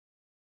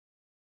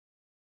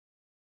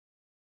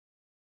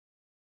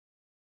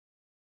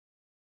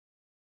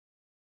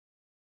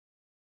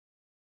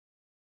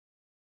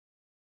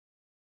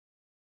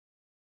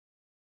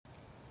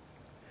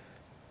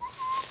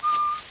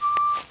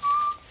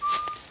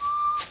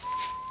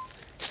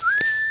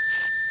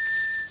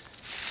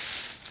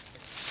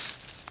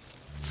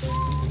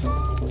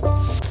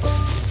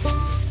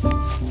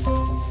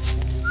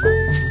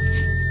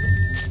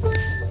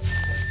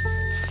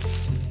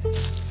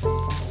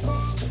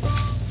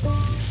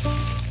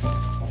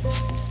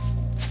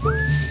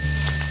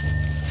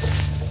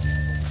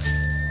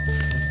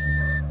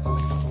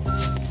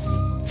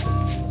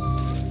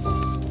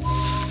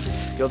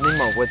You'll need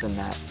more wood than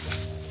that.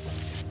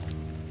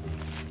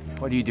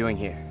 What are you doing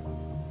here?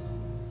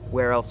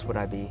 Where else would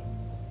I be?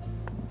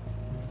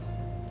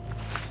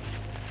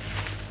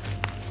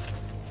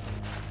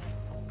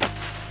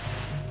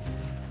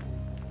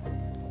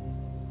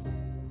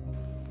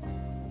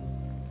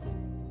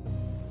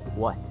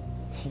 What?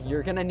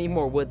 You're gonna need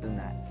more wood than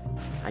that.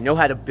 I know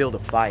how to build a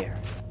fire.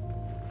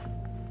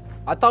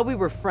 I thought we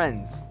were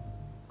friends.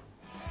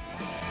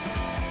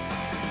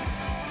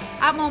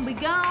 I'm gonna be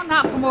gone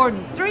not for more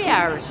than 3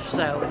 hours or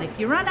so, and if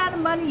you run out of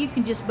money, you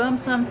can just bum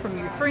some from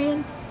your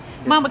friends.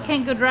 Mama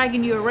can't go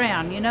dragging you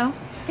around, you know?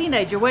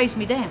 Teenager weighs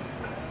me down.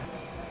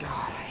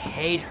 God, I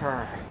hate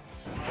her.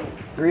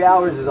 3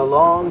 hours is a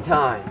long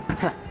time.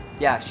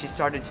 Yeah, she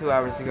started 2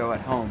 hours ago at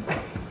home.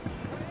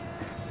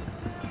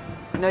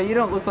 No, you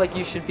don't look like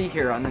you should be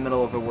here on the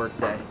middle of a work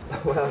day.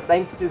 Well,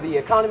 thanks to the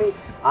economy,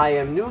 I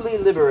am newly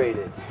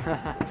liberated.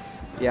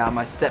 Yeah,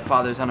 my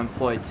stepfather's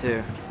unemployed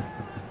too.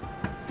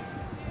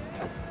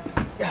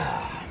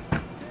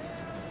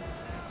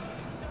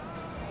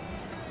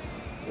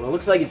 Well, it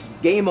looks like it's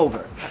game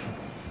over.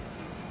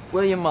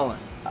 William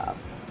Mullins.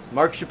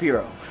 Mark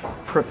Shapiro.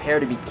 Prepare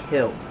to be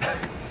killed.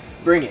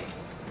 Bring it.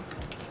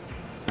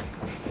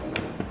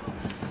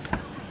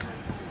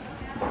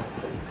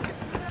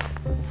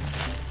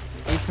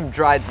 Need some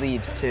dried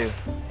leaves too.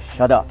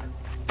 Shut up.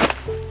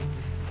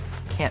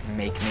 Can't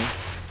make me.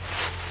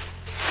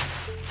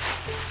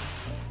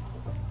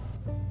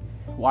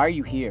 Why are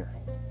you here?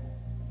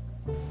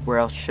 Where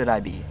else should I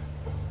be?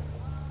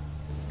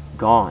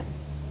 Gone.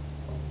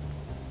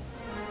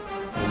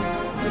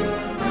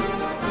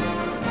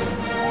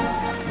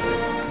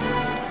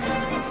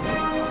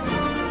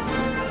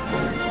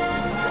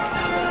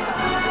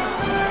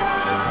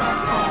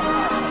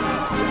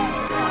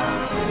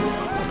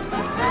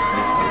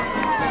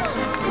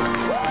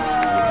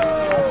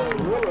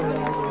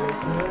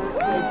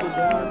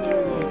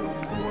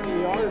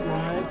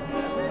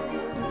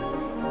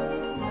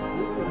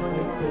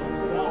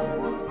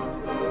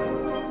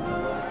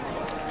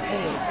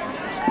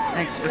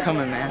 Thanks for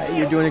coming, man. Hey,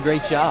 you're doing a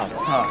great job.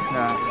 Oh,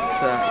 no,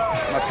 it's,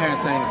 my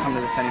parents don't even come to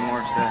this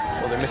anymore, so...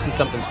 Well, they're missing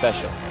something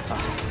special.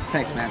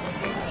 Thanks, man.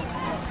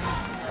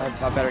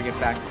 I better get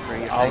back before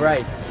you get All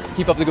right.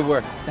 Keep up the good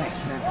work.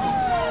 Thanks, man.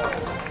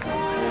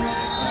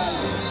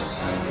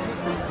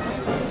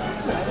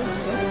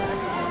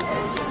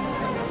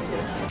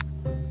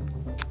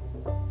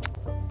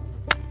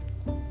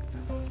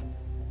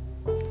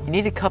 You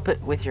need to cup it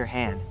with your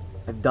hand.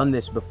 I've done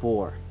this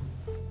before.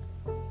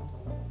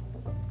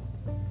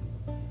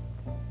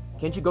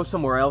 Can't you go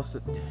somewhere else?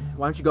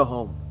 Why don't you go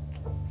home?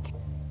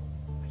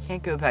 I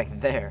can't go back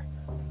there.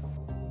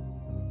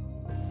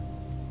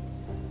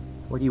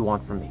 What do you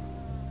want from me?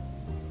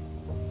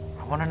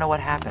 I want to know what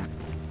happened.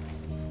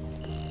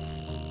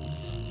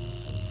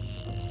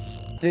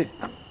 Dude,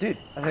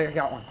 I think I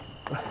got one.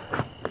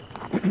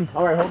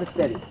 All right, hold it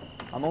steady.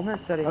 I'm holding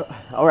it steady.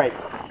 All right.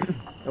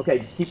 Okay,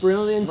 just keep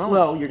reeling in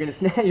slow. You're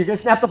gonna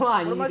snap the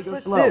line. What am I You need to go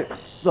supposed slow. to do?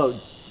 Slow.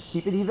 Just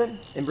keep it even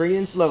and bring it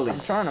in slowly. I'm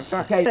trying.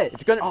 Okay,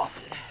 it's gonna. Oh.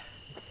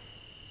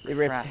 It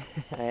ripped, Crap.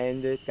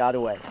 and it got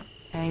away.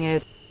 Dang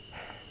it.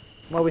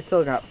 Well, we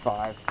still got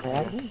 5.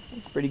 Yeah,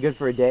 it's pretty good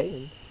for a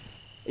day.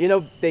 You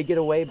know, they get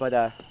away, but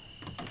you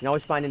can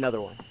always find another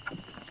one.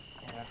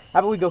 Yeah. How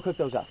about we go cook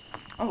those up?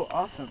 Oh,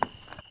 awesome.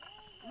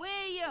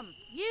 William,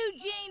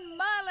 Eugene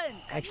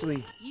Mullins.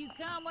 Actually, You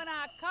come when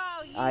I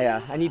call you.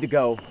 I need to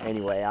go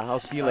anyway.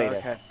 I'll see you later.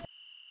 Okay.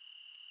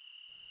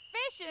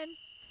 Fishing?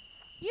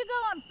 You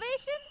going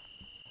fishing?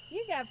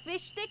 You got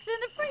fish sticks in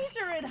the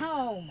freezer at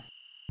home.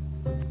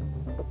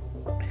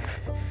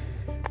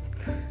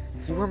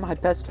 You were my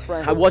best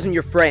friend. I wasn't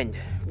your friend.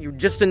 You were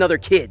just another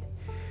kid.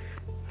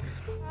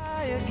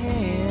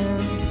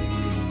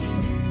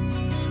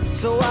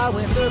 So I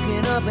went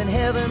looking up in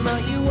heaven,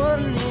 but you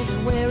weren't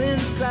anywhere in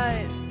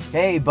sight.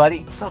 Hey,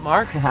 buddy. What's up,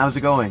 Mark? How's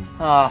it going?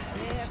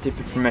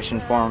 Stupid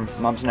permission form.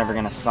 Mom's never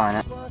gonna sign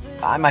it.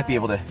 I might be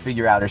able to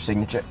figure out her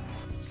signature.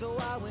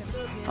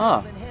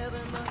 Oh.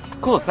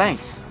 Cool,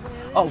 thanks.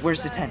 Oh,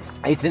 where's the tent?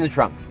 It's in the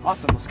trunk.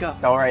 Awesome, let's go.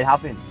 All right,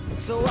 hop in.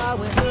 So I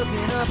went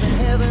looking up in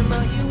heaven,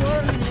 but you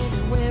weren't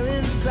anywhere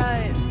in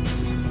sight.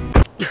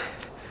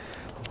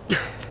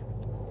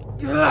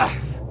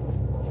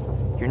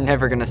 You're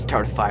never gonna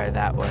start a fire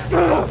that way.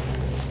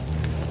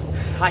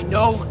 I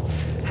know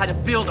how to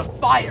build a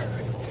fire.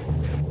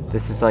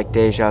 This is like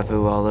deja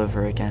vu all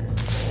over again.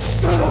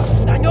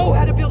 I know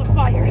how to build a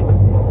fire.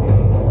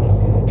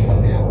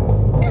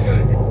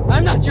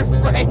 I'm not your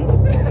friend.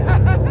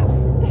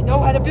 I know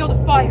how to build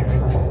a fire.